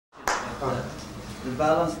the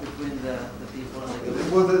balance between the people and the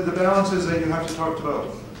government? Well, the balance is that you have to talk to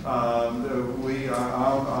both. I'm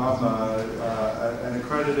an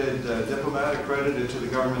accredited diplomat accredited to the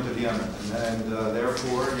government of Yemen, and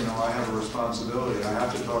therefore, I have a responsibility. I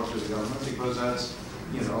have to talk to the government because that's,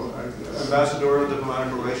 ambassadorial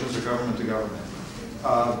diplomatic relations are government to government.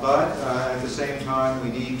 But at the same time, we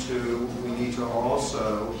need to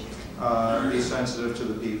also be sensitive to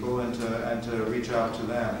the people and to reach out to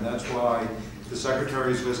them, and that's why the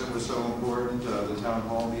Secretary's visit was so important. The town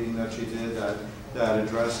hall meeting that she did that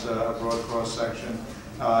addressed a broad cross-section.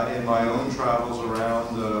 In my own travels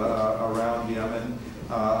around Yemen,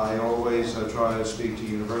 I always try to speak to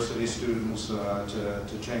university students,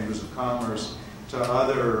 to chambers of commerce, to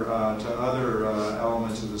other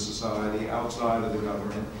elements of the society outside of the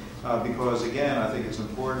government, because again, I think it's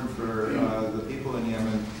important for the people in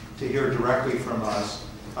Yemen to hear directly from us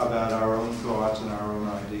about our own thoughts and our own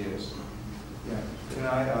ideas. Yeah.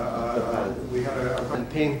 We had a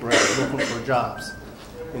paintbrush looking for jobs,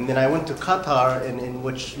 and then I went to Qatar, in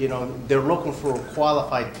which they're looking for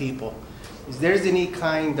qualified people. Is there any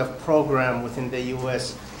kind of program within the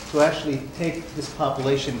U.S. to actually take this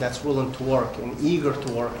population that's willing to work and eager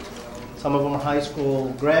to work? Some of them are high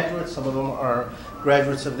school graduates, some of them are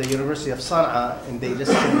graduates of the University of Sana'a, and they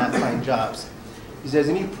just cannot find jobs. Is there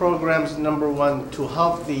any programs, number one, to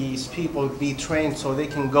help these people be trained so they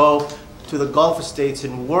can go to the Gulf states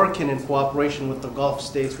and working in cooperation with the Gulf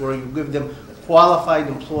states, where you give them qualified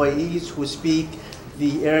employees who speak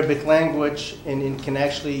the Arabic language and can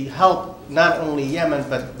actually help not only Yemen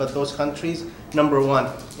but those countries, number one.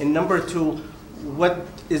 And number two, what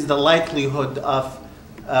is the likelihood of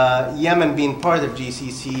Yemen being part of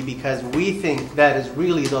GCC, because we think that is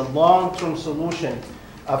really the long-term solution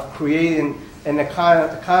of creating an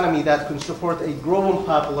economy that can support a growing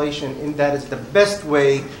population, and that is the best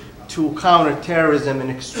way to counter terrorism and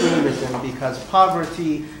extremism, because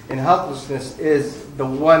poverty and helplessness is the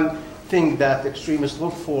one thing that extremists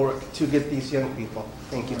look for to get these young people.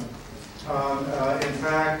 Thank you. In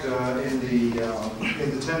fact, in the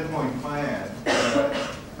 10-point plan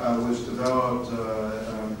was developed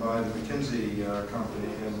by the McKinsey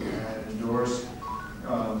company and endorsed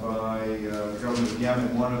by the government of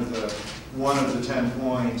Yemen. One of the 10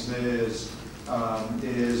 points is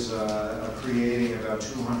creating about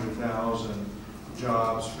 200,000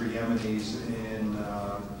 jobs for Yemenis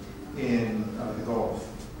in the Gulf.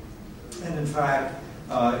 And in fact,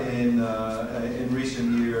 in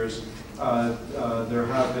recent years, there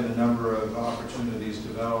have been a number of opportunities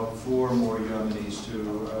developed for more Yemenis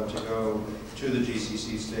to go to the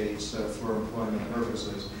GCC states for employment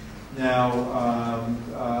purposes. Now,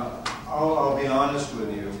 I'll be honest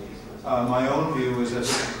with you. My own view is that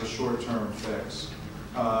this is a short-term fix.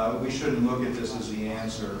 We shouldn't look at this as the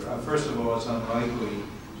answer. First of all, it's unlikely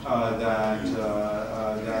that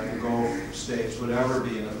the Gulf states would ever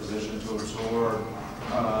be in a position to absorb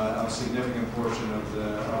a significant portion of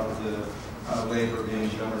the labor being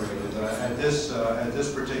generated. At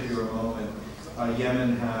this particular moment,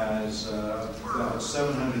 Yemen has about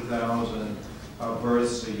 700,000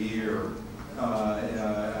 births a year,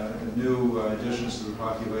 new additions to the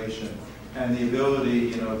population, and the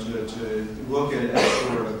ability, to look at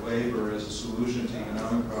export of labor as a solution to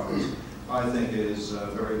economic problems, I think is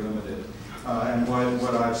very limited. And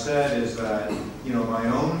what I've said is that, my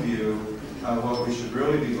own view, what we should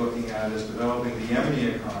really be looking at is developing the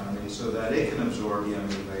Yemeni economy so that it can absorb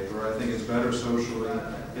Yemeni labor. I think it's better socially,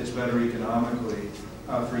 it's better economically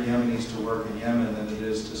for Yemenis to work in Yemen than it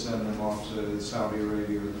is to send them off to Saudi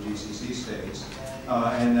Arabia or the GCC states.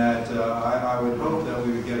 And that I would hope that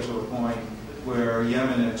we would get to a point where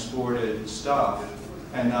Yemen exported stuff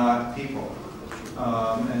and not people.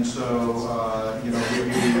 And so,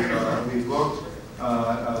 we've looked.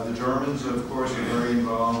 The Germans, of course, are very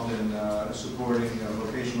involved in supporting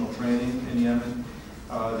vocational training in Yemen.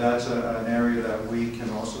 That's an area that we can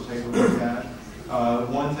also take a look at.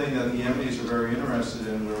 One thing that the Yemenis are very interested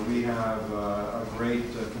in, where we have a great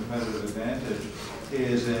competitive advantage,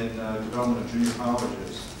 is in development of junior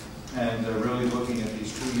colleges, and really looking at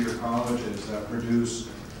these 2-year colleges that produce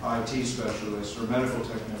IT specialists or medical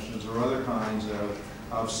technicians or other kinds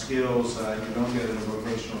of skills that you don't get in a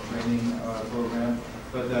vocational training program,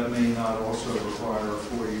 but that may not also require a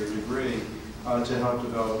 4-year degree, to help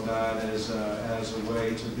develop that as a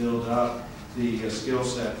way to build up the skill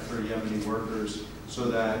set for Yemeni workers, so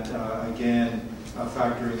that, again,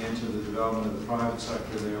 factoring into the development of the private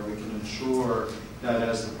sector there, we can ensure that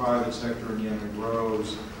as the private sector in Yemen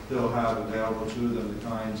grows, they'll have available to them the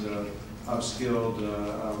kinds of skilled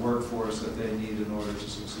workforce that they need in order to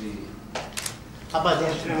succeed. How about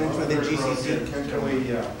entering into the GCC? Can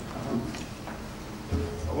we,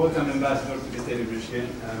 Welcome, Ambassador, to the state of Michigan.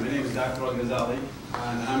 My name is Dr. Al-Ghazali,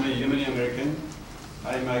 and I'm a Yemeni American.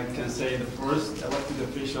 I can say the first elected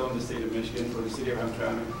official in the state of Michigan for the city of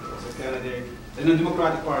Hamtramck. I was a candidate in the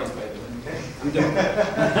Democratic Party, by the way. Okay. I'm Democrat.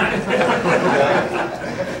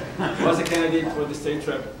 I was a candidate for the state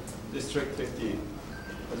trip, District 15.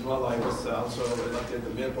 As well, I was also elected the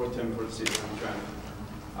mayor pro tem for the city of Hamtramck.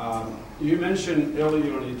 You mentioned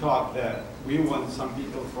earlier in your talk that we want some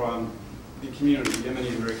people from the community,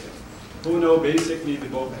 Yemeni American, who know basically the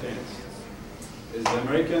both things, is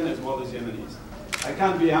American as well as Yemenis. I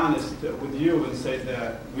can't be honest with you and say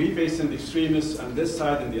that we face an extremist on this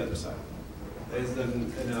side and the other side. As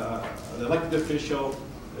an elected official,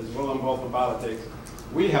 as well involved in politics,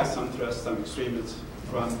 we have some trust, some extremists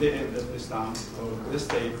from the end of Islam or this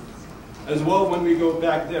state, as well when we go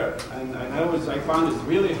back there. And I found it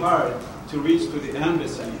really hard to reach to the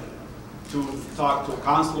embassy to talk to a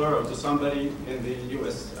consular or to somebody in the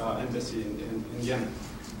U.S. Embassy in Yemen.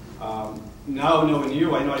 Now knowing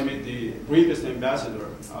you, I know I met the previous ambassador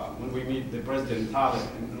when we meet the President Talib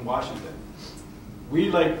in Washington. We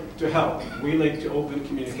like to help. We like to open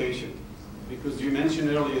communication. Because you mentioned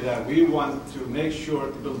earlier that we want to make sure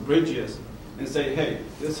to build bridges and say, hey,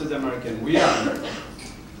 this is American. We are American.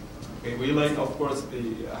 Okay, we like, of course,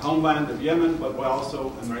 the homeland of Yemen, but we're also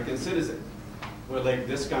American citizens. We're like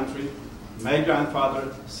this country. My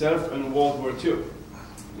grandfather served in World War II.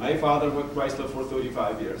 My father worked Chrysler for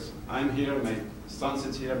 35 years. I'm here, my son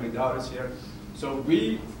sits here, my daughter's here. So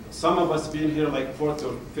some of us been here like 4th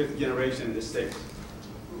or 5th generation in the States.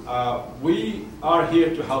 We are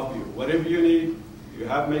here to help you. Whatever you need, you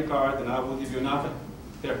have my card and I will give you nothing.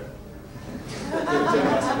 Here.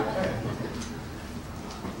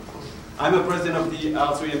 I'm a president of the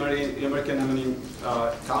Pt3 American Yemeni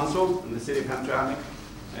Council in the city of Hamtramck.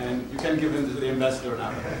 And you can give him to the ambassador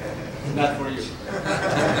now. Not for you.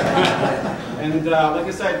 And like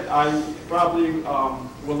I said, I probably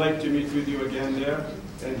would like to meet with you again there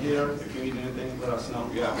and here. If you need anything, let us know.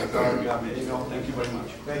 You have my card, you have my email. Thank you very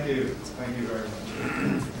much. Thank you. Thank you very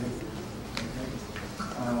much.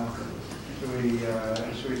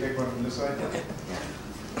 Should we take one from this side?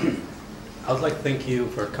 I would like to thank you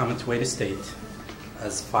for coming to Wayne State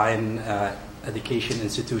as fine education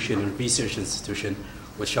institution and research institution,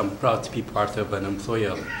 which I'm proud to be part of and employee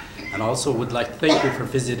of. And also would like to thank you for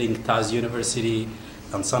visiting Taz University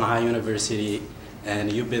and Sana'a University,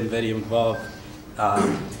 and you've been very involved.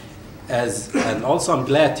 And also I'm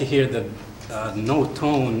glad to hear the no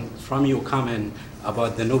tone from you comment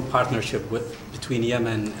about the new partnership between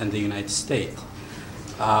Yemen and the United States.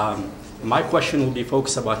 My question will be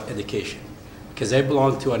focused about education, because I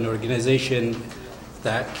belong to an organization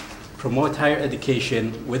that promote higher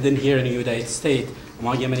education within here in the United States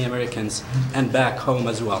among Yemeni Americans and back home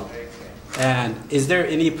as well. And is there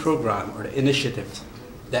any program or initiative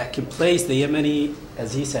that can place the Yemeni,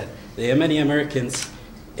 as he said, the Yemeni Americans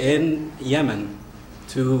in Yemen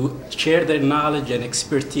to share their knowledge and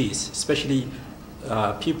expertise, especially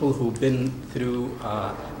people who've been through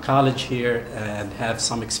college here and have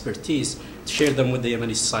some expertise, to share them with the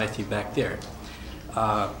Yemeni society back there?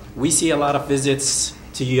 We see a lot of visits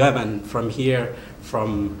to Yemen from here,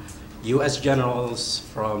 from U.S. generals,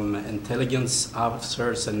 from intelligence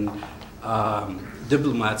officers and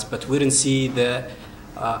diplomats, but we didn't see the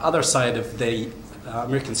other side of the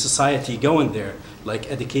American society going there, like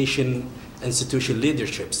education institution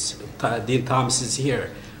leaderships. Dean Thomas is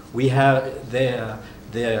here. We have the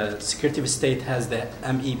Secretary of State has the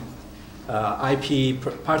IP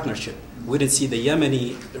partnership. We didn't see the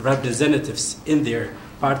Yemeni representatives in their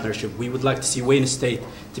partnership. We would like to see Wayne State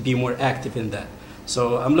to be more active in that.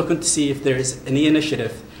 So I'm looking to see if there is any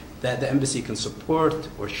initiative that the embassy can support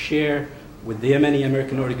or share with the Yemeni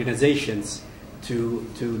American organizations to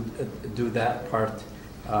do that part.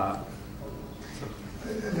 No,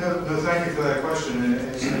 thank you for that question.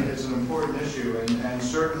 It's an important issue, and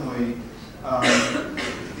certainly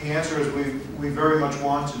the answer is we very much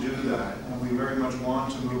want to do that, and we very much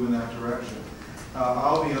want to move in that direction.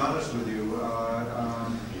 I'll be honest with you,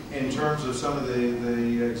 in terms of some of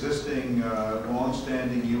the existing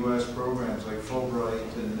long-standing U.S. programs like Fulbright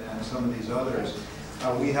and some of these others,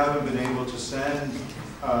 we haven't been able to send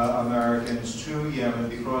Americans to Yemen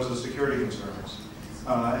because of security concerns.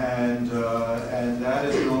 And that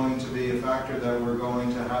is going to be a factor that we're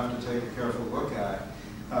going to have to take a careful look at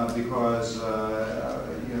because,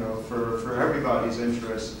 you know, for everybody's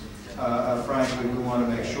interest, frankly, we want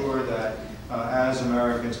to make sure that as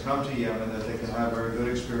Americans come to Yemen that they can have very good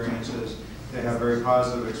experiences, they have very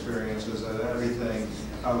positive experiences, that everything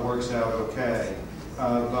works out okay.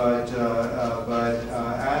 But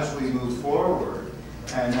as we move forward,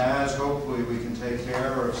 and as hopefully we can take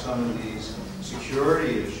care of some of these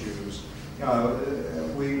security issues,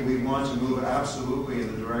 we want to move absolutely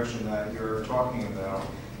in the direction that you're talking about,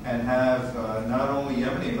 and have not only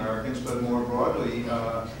Yemeni Americans, but more broadly,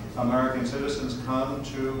 American citizens come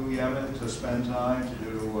to Yemen to spend time, to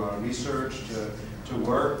do research, to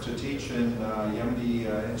work, to teach in Yemeni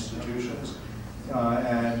institutions,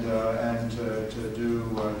 and to do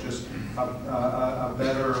just a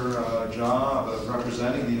better job of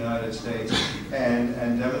representing the United States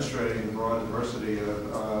and demonstrating the broad diversity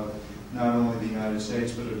of not only the United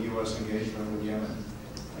States, but of U.S. engagement with Yemen.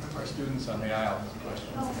 Our students on the aisle. Question.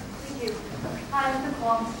 Oh, thank you. Hi, I'm Nicole,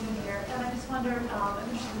 I'm a student here, and I just wondered, I'm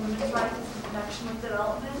interested in women's rights in connection with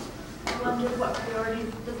development. I wondered what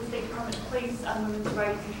priorities does the State Department place on women's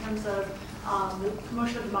rights in terms of the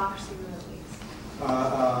promotion of democracy in the Middle East?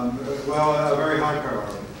 Well, a very high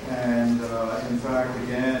priority. And in fact,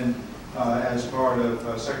 again, as part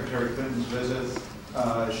of Secretary Clinton's visit,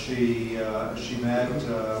 she met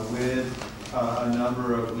with a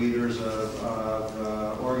number of leaders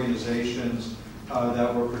of organizations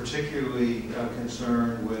that were particularly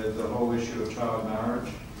concerned with the whole issue of child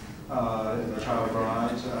marriage, the child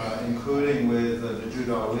brides, including with Najud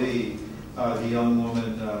Ali, the young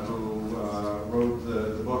woman who wrote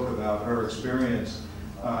the book about her experience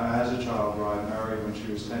as a child bride, married when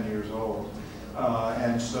she was 10 years old.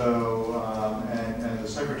 And the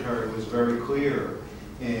Secretary was very clear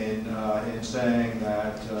in saying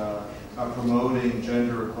that promoting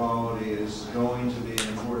gender equality is going to be an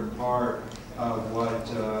important part of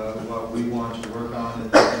what we want to work on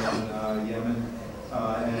in Yemen,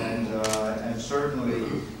 and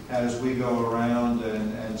certainly as we go around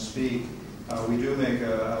and speak, we do make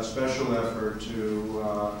a special effort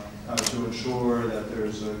to ensure that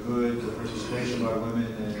there's a good participation by women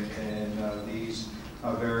in these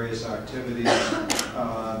various activities,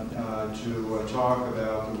 to talk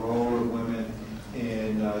about the role of women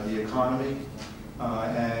in the economy,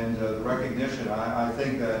 and the recognition. I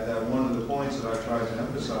think that one of the points that I've tried to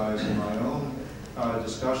emphasize in my own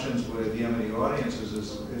discussions with Yemeni audiences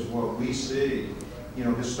is what we see,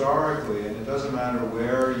 historically, and it doesn't matter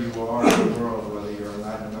where you are in the world, whether you're in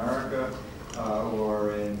Latin America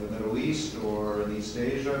or in the Middle East or in East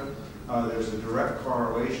Asia, there's a direct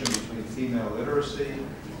correlation between female literacy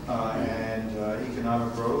and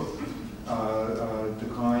economic growth,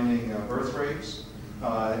 declining birth rates.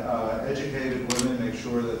 Educated women make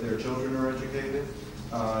sure that their children are educated.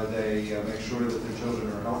 They make sure that their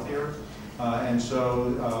children are healthier. And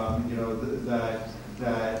so,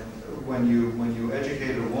 that when you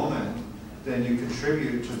educate a woman, then you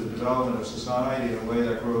contribute to the development of society in a way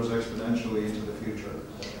that grows exponentially into the future.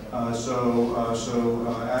 So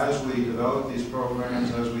as we develop these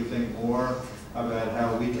programs, as we think more about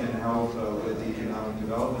how we can help with the economic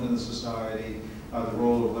development in the society, the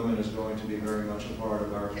role of women is going to be very much a part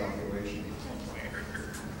of our calculation.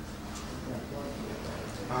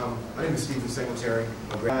 My name is Stephen Singletary.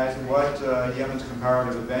 What Yemen's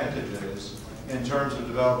comparative advantage is in terms of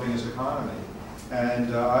developing its economy.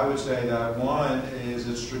 And I would say that one is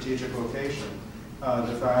its strategic location.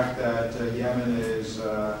 The fact that Yemen is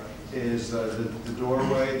the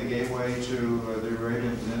doorway, the gateway to the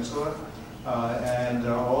Arabian Peninsula, and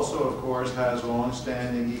also, of course, has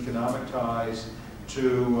long-standing economic ties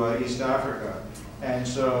to East Africa. And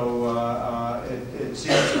so it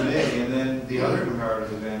seems to me, and then the other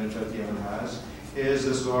comparative advantage that Yemen has is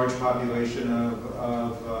this large population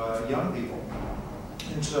of young people.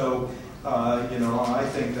 And so, I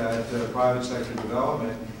think that private sector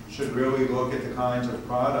development should really look at the kinds of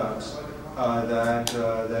products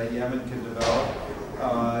that Yemen can develop,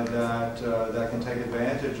 that can take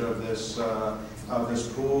advantage of this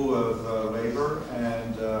pool of labor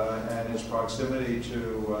and its proximity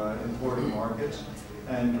to important markets,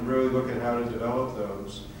 and really look at how to develop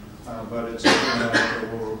those. But it's something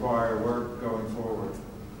that will require work going forward.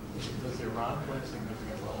 Does Iran play a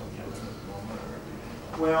significant role in Yemen at the moment?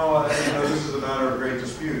 Well, this is a matter of great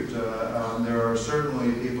dispute. There are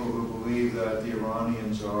certainly people who believe that the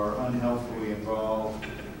Iranians are unhelpfully involved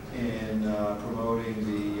in promoting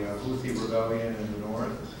the Houthi rebellion in the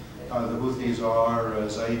north. The Houthis are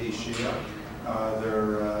Zaidi Shia.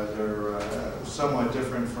 They're somewhat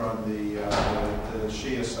different from the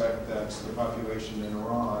Shia sect that's the population in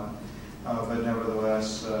Iran, but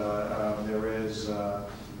nevertheless there is a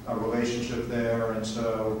relationship there, and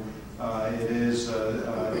so it is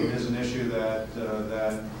an issue that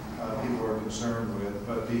people are concerned with.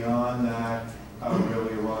 But beyond that,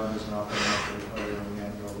 really Iran has not been much of a player in the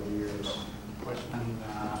end over the years. Question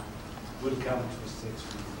will come to states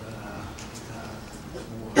with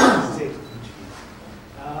state country.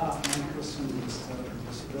 My question, Mr.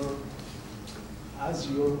 Ambassador,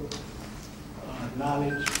 as your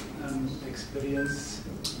knowledge and experience,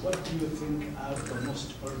 what do you think are the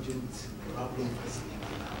most urgent problems facing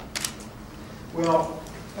Yemen now? Well,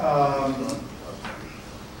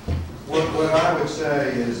 what I would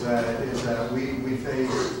say is that we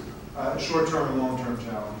face short-term and long-term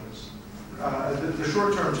challenges. The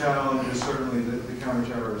short-term challenge is certainly the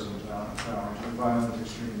counterterrorism challenge and violent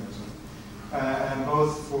extremism, and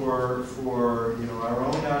both for our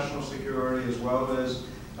own national security as well as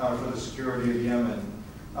for the security of Yemen.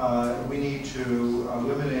 We need to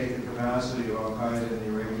eliminate the capacity of Al-Qaeda in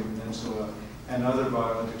the Arabian Peninsula and other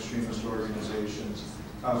violent extremist organizations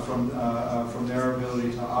from their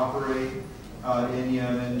ability to operate in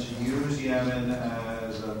Yemen, to use Yemen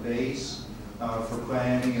as a base for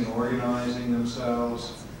planning and organizing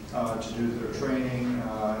themselves, to do their training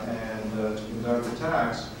and to conduct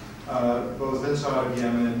attacks, both inside of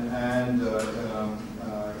Yemen and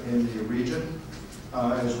in the region,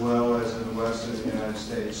 as well as in the west of the United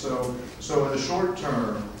States. So in the short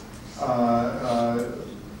term,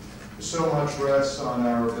 so much rests on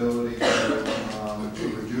our ability to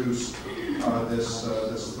reduce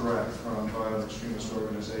this threat from violent extremist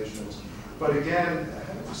organizations. But again,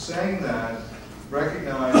 saying that,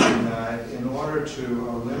 recognizing that in order to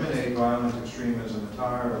eliminate violent extremism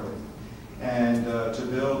entirely and to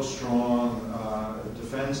build strong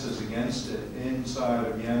defenses against it inside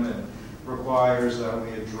of Yemen requires that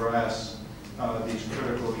we address these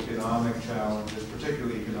critical economic challenges,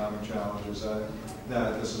 particularly economic challenges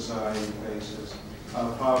that the society faces.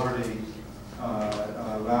 Poverty,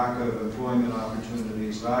 lack of employment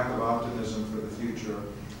opportunities, lack of optimism for the future,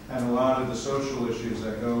 and a lot of the social issues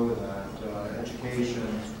that go with that, education,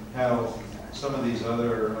 health, some of these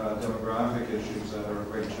other demographic issues that are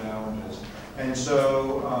great challenges. And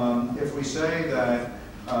so if we say that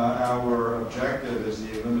our objective is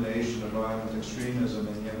the elimination of violent extremism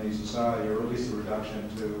in Yemeni society, or at least a reduction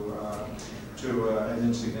to an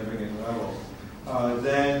insignificant level,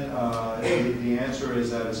 then the answer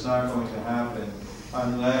is that it's not going to happen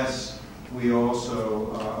unless we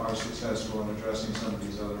also are successful in addressing some of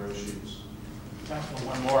these other issues. Time for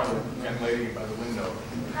one more, the young lady by the window.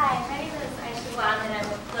 Hi, my name is Aisha Guam, and I'm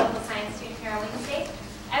a political science student here at Wayne State.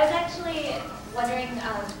 I was actually wondering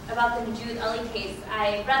about the Najud Ali case.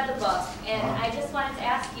 I read the book, and I just wanted to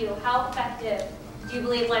ask you, how effective do you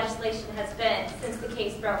believe legislation has been since the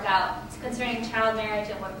case broke out concerning child marriage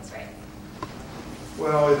and women's rights?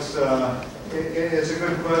 Well, it's a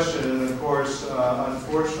good question, and of course,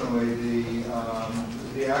 unfortunately,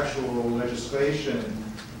 the actual legislation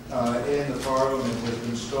in the Parliament has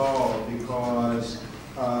been stalled because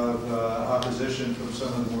of opposition from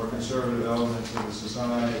some of the more conservative elements of the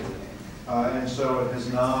society, and so it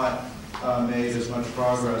has not made as much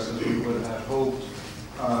progress as we would have hoped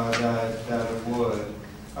that it would.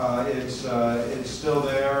 It's still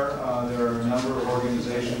there. There are a number of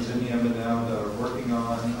organizations in Yemen now that are working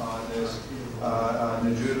on this.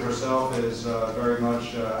 Najud herself is very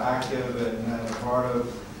much active and a part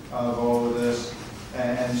of all of this,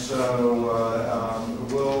 and so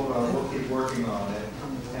we'll keep working on it.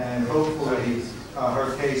 And hopefully,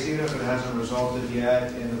 her case, even if it hasn't resulted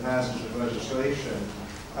yet in the passage of legislation,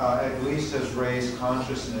 at least has raised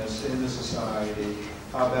consciousness in the society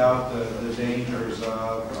about the dangers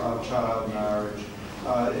of child marriage.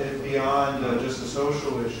 Beyond just the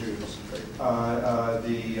social issues,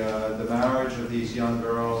 the marriage of these young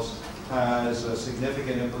girls has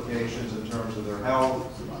significant implications in terms of their health,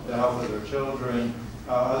 the health of their children,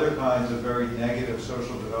 other kinds of very negative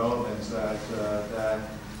social developments that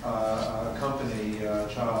accompany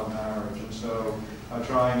child marriage. And so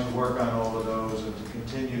trying to work on all of those and to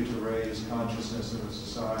continue to raise consciousness in the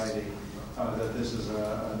society that this is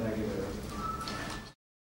a negative.